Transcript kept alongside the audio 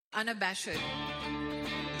unabashed,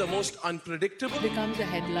 the most unpredictable, becomes a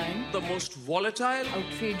headline, the most volatile,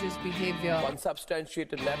 outrageous behavior,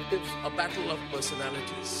 unsubstantiated narratives, a battle of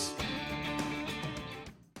personalities.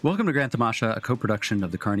 Welcome to Grand Tamasha, a co-production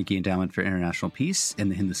of the Carnegie Endowment for International Peace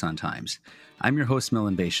and the Hindustan Times. I'm your host,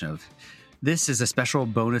 Milan Vaishnav. This is a special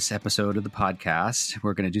bonus episode of the podcast.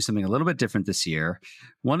 We're going to do something a little bit different this year.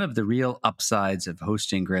 One of the real upsides of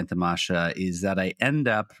hosting Grand Tamasha is that I end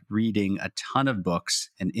up reading a ton of books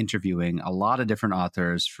and interviewing a lot of different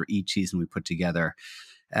authors for each season we put together.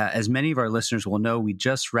 As many of our listeners will know, we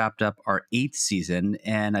just wrapped up our 8th season,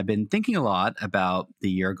 and I've been thinking a lot about the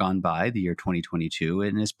year gone by, the year 2022.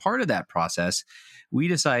 And as part of that process, we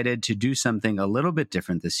decided to do something a little bit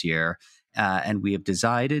different this year. And we have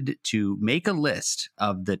decided to make a list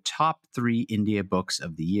of the top 3 India books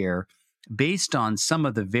of the year based on some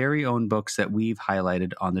of the very own books that we've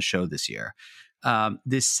highlighted on the show this year.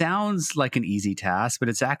 This sounds like an easy task, but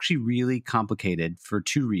it's actually really complicated for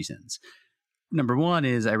 2 reasons. Number one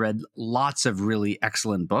is I read lots of really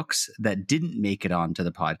excellent books that didn't make it onto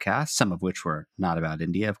the podcast, some of which were not about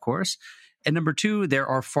India, of course. And number 2, there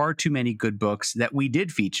are far too many good books that we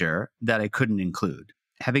did feature that I couldn't include.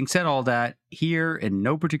 Having said all that, here in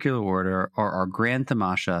no particular order are our Grand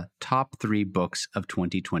Tamasha top 3 books of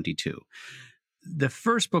 2022. The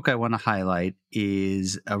first book I want to highlight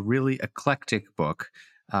is a really eclectic book,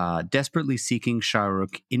 Desperately Seeking Shah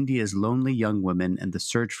Rukh, India's Lonely Young Women and the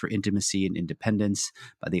Search for Intimacy and Independence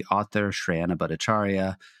by the author Shreyana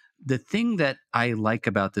Bhattacharya. The thing that I like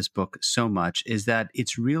about this book so much is that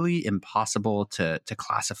it's really impossible to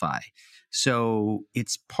classify. So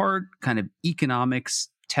it's part kind of economics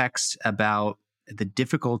text about the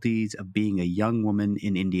difficulties of being a young woman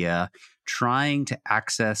in India, trying to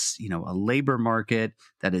access, a labor market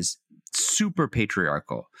that is super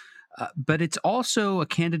patriarchal. But it's also a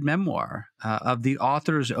candid memoir of the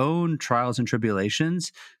author's own trials and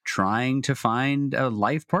tribulations, trying to find a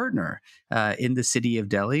life partner in the city of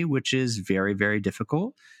Delhi, which is very, very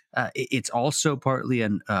difficult. It's also partly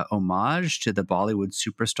an homage to the Bollywood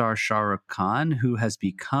superstar Shah Rukh Khan, who has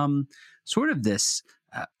become sort of this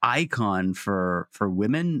icon for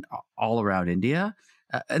women all around India.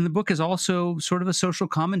 And the book is also sort of a social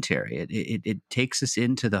commentary. It takes us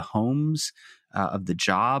into the homes of the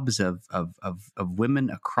jobs of women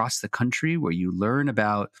across the country, where you learn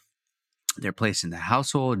about their place in the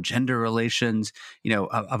household, gender relations,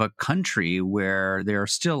 of a country where there are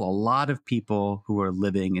still a lot of people who are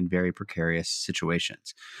living in very precarious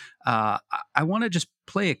situations. I want to just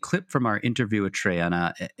play a clip from our interview with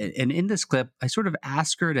Shreyana. And in this clip, I sort of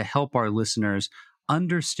ask her to help our listeners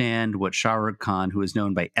understand what Shah Rukh Khan, who is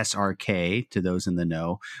known by SRK to those in the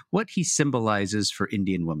know, what he symbolizes for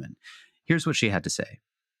Indian women. Here's what she had to say.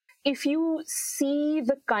 If you see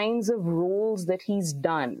the kinds of roles that he's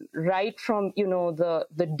done, right from,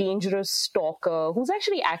 the dangerous stalker who's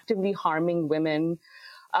actually actively harming women,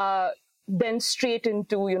 then straight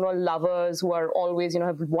into, lovers who are always,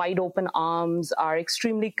 have wide open arms, are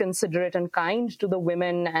extremely considerate and kind to the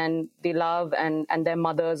women and they love and their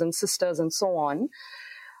mothers and sisters and so on.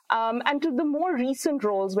 And to the more recent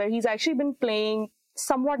roles where he's actually been playing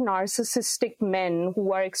somewhat narcissistic men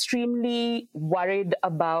who are extremely worried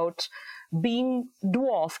about being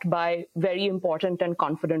dwarfed by very important and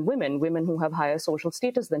confident women who have higher social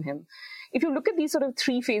status than him. If you look at these sort of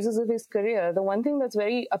 3 phases of his career, the one thing that's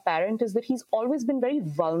very apparent is that he's always been very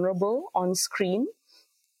vulnerable on screen.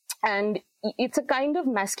 And it's a kind of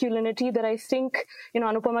masculinity that I think,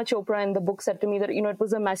 Anupama Chopra in the book said to me that, it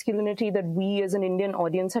was a masculinity that we as an Indian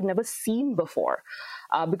audience had never seen before.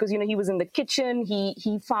 Because, he was in the kitchen,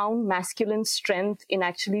 he found masculine strength in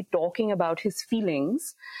actually talking about his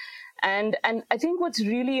feelings. And I think what's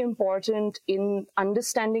really important in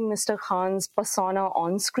understanding Mr. Khan's persona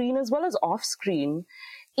on screen as well as off screen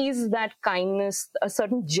is that kindness, a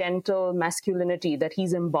certain gentle masculinity that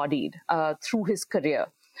he's embodied through his career.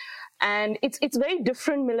 And it's very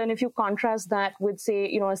different, Milan, if you contrast that with,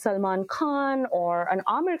 say, a Salman Khan or an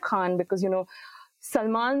Amir Khan, because,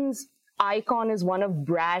 Salman's icon is one of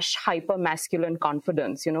brash, hyper masculine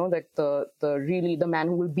confidence, like the man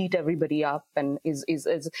who will beat everybody up and is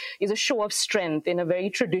a show of strength in a very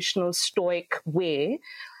traditional stoic way.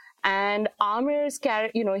 And Amir's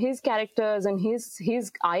his characters and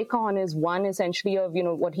his icon is one essentially of,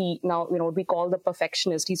 what we call the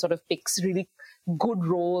perfectionist. He sort of picks really good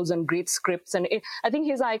roles and great scripts. And I think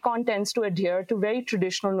his icon tends to adhere to very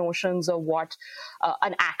traditional notions of what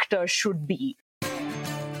an actor should be.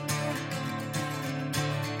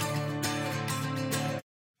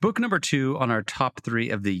 Book number 2 on our top 3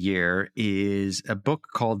 of the year is a book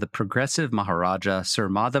called The Progressive Maharaja, Sir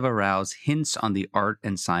Madhava Rao's Hints on the Art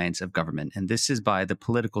and Science of Government. And this is by the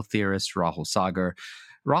political theorist Rahul Sagar.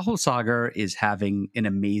 Rahul Sagar is having an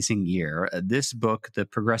amazing year. This book, The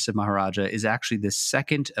Progressive Maharaja, is actually the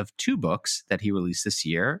second of 2 books that he released this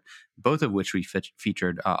year, both of which we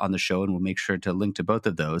featured on the show, and we'll make sure to link to both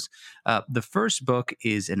of those. The first book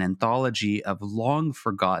is an anthology of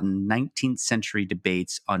long-forgotten 19th century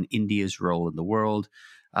debates on India's role in the world.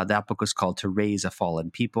 That book was called To Raise a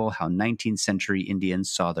Fallen People, How 19th Century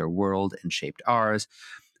Indians Saw Their World and Shaped Ours.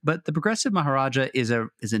 But The Progressive Maharaja is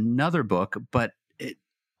another book, but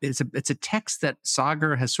it's a text that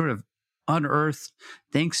Sagar has sort of unearthed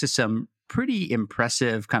thanks to some pretty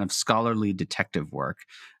impressive kind of scholarly detective work.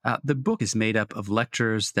 The book is made up of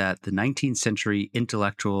lectures that the 19th century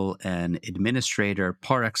intellectual and administrator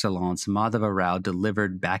par excellence Madhava Rao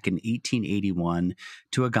delivered back in 1881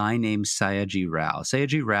 to a guy named Sayaji Rao.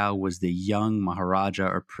 Sayaji Rao was the young Maharaja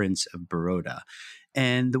or Prince of Baroda.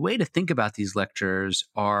 And the way to think about these lectures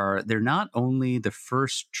are they're not only the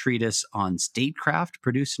first treatise on statecraft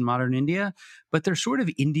produced in modern India, but they're sort of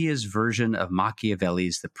India's version of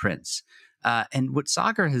Machiavelli's The Prince. And what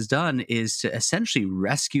Sagar has done is to essentially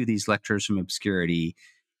rescue these lectures from obscurity,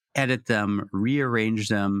 edit them, rearrange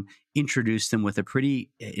them, introduce them with a pretty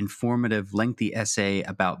informative, lengthy essay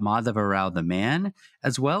about Madhava Rao the man,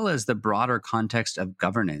 as well as the broader context of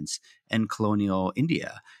governance in colonial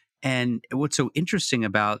India. And what's so interesting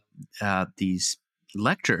about these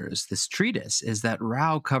lectures, this treatise, is that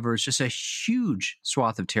Rao covers just a huge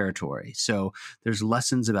swath of territory. So there's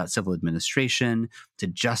lessons about civil administration, to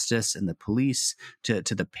justice and the police, to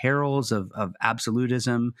the perils of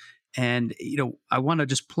absolutism. And, I want to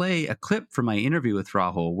just play a clip from my interview with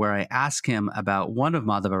Rahul where I ask him about one of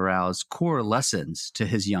Madhava Rao's core lessons to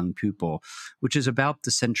his young pupil, which is about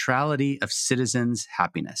the centrality of citizens'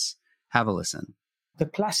 happiness. Have a listen. The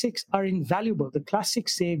classics are invaluable. The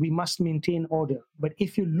classics say we must maintain order. But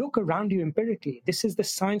if you look around you empirically, this is the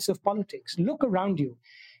science of politics. Look around you.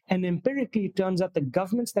 And empirically, it turns out the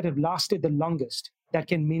governments that have lasted the longest, that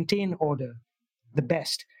can maintain order the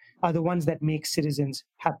best, are the ones that make citizens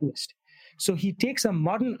happiest. So he takes a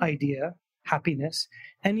modern idea, happiness,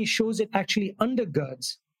 and he shows it actually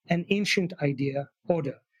undergirds an ancient idea,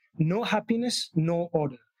 order. No happiness, no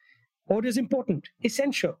order. Order is important,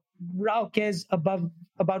 essential. Rao cares about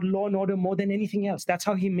law and order more than anything else. That's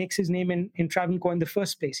how he makes his name in Travancore in the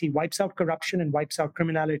first place. He wipes out corruption and wipes out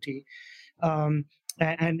criminality. And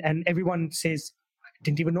everyone says, I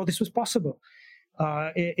didn't even know this was possible.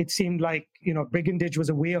 It seemed like, brigandage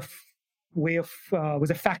was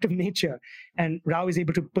was a fact of nature. And Rao is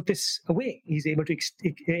able to put this away. He's able to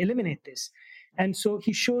eliminate this. And so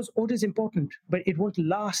he shows order is important, but it won't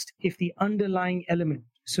last if the underlying element,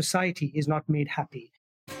 society, is not made happy.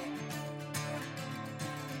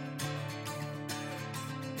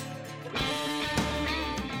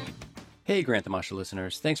 Hey Grant Tamasha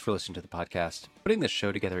listeners, thanks for listening to the podcast. Putting this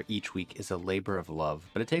show together each week is a labor of love,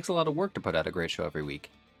 but it takes a lot of work to put out a great show every week.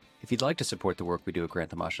 If you'd like to support the work we do at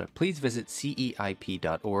Grant Tamasha, please visit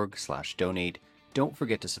ceip.org/donate. Don't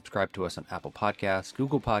forget to subscribe to us on Apple Podcasts,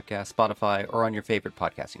 Google Podcasts, Spotify, or on your favorite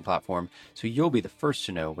podcasting platform, so you'll be the first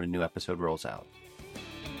to know when a new episode rolls out.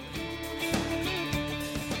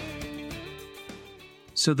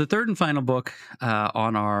 So the third and final book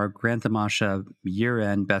on our Grant Tamasha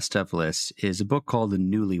year-end best of list is a book called The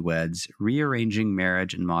Newlyweds, Rearranging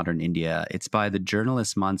Marriage in Modern India. It's by the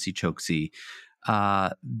journalist Mansi Choksi.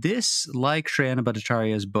 This, like Shreyana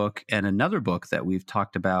Bhattacharya's book and another book that we've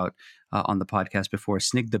talked about on the podcast before,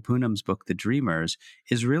 Snigdha Poonam's book, The Dreamers,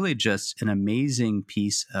 is really just an amazing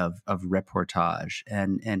piece of reportage.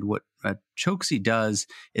 And what Choksi does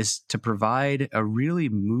is to provide a really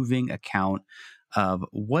moving account of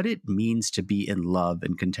what it means to be in love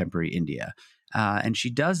in contemporary India. And she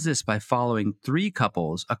does this by following 3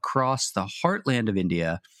 couples across the heartland of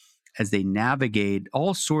India as they navigate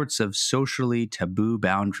all sorts of socially taboo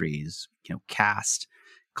boundaries, caste,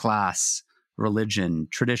 class, religion,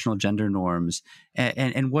 traditional gender norms.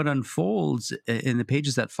 And what unfolds in the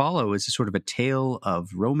pages that follow is a sort of a tale of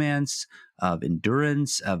romance, of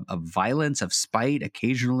endurance, of violence, of spite,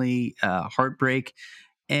 occasionally heartbreak.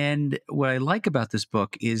 And what I like about this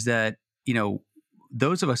book is that,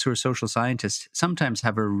 those of us who are social scientists sometimes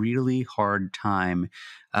have a really hard time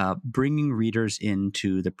bringing readers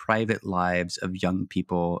into the private lives of young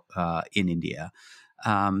people in India.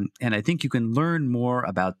 And I think you can learn more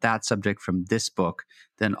about that subject from this book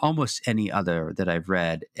than almost any other that I've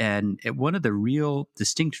read. And one of the real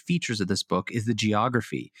distinct features of this book is the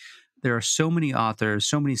geography. there are so many authors,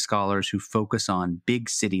 so many scholars who focus on big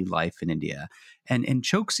city life in India. And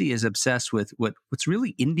Choksi is obsessed with what's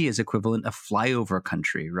really India's equivalent of flyover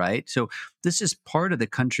country, right? So this is part of the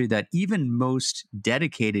country that even most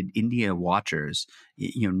dedicated India watchers,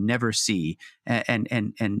 never see.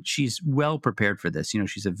 And she's well prepared for this.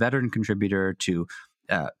 She's a veteran contributor to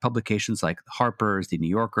publications like Harper's, The New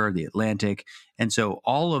Yorker, The Atlantic. And so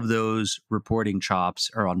all of those reporting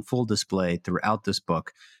chops are on full display throughout this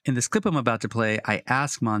book. In this clip I'm about to play, I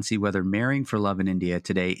ask Mansi whether marrying for love in India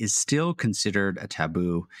today is still considered a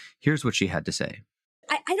taboo. Here's what she had to say.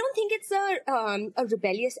 I don't think it's a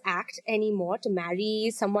rebellious act anymore to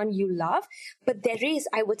marry someone you love, but there is,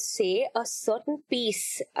 I would say, a certain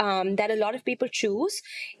peace that a lot of people choose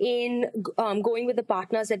in going with the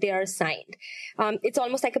partners that they are assigned. It's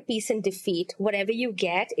almost like a peace in defeat. Whatever you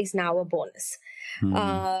get is now a bonus.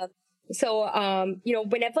 So,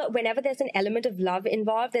 whenever there's an element of love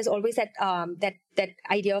involved, there's always that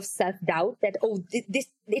idea of self-doubt that,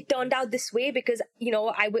 it turned out this way because,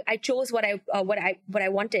 I chose what I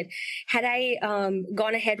wanted. Had I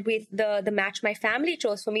gone ahead with the match my family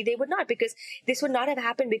chose for me, they would not, because this would not have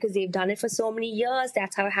happened because they've done it for so many years.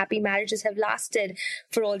 That's how happy marriages have lasted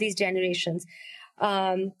for all these generations.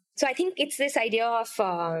 So I think it's this idea of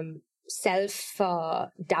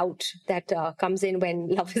self-doubt that comes in when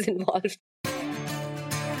love is involved.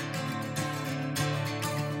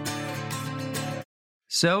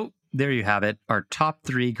 So there you have it, our top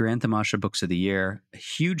 3 Grantamasha books of the year. A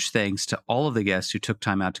huge thanks to all of the guests who took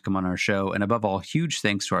time out to come on our show. And above all, huge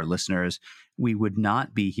thanks to our listeners. We would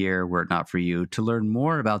not be here were it not for you. To learn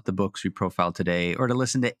more about the books we profiled today or to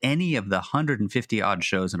listen to any of the 150 odd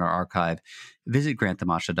shows in our archive, visit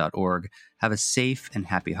grantamasha.org. Have a safe and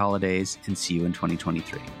happy holidays and see you in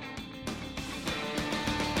 2023.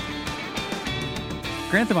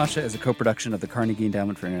 Grantamasha is a co-production of the Carnegie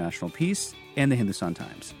Endowment for International Peace and the Hindustan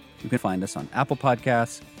Times. You can find us on Apple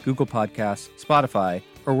Podcasts, Google Podcasts, Spotify,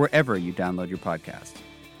 or wherever you download your podcasts.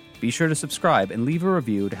 Be sure to subscribe and leave a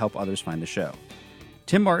review to help others find the show.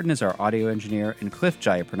 Tim Martin is our audio engineer, and Cliff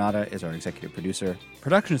Jayapranada is our executive producer.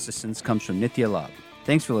 Production assistance comes from Nitya Lab.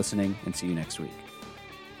 Thanks for listening, and see you next week.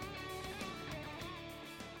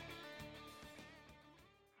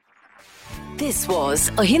 This was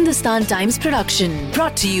a Hindustan Times production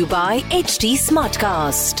brought to you by HT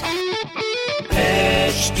Smartcast.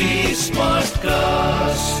 HT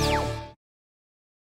Smartcast.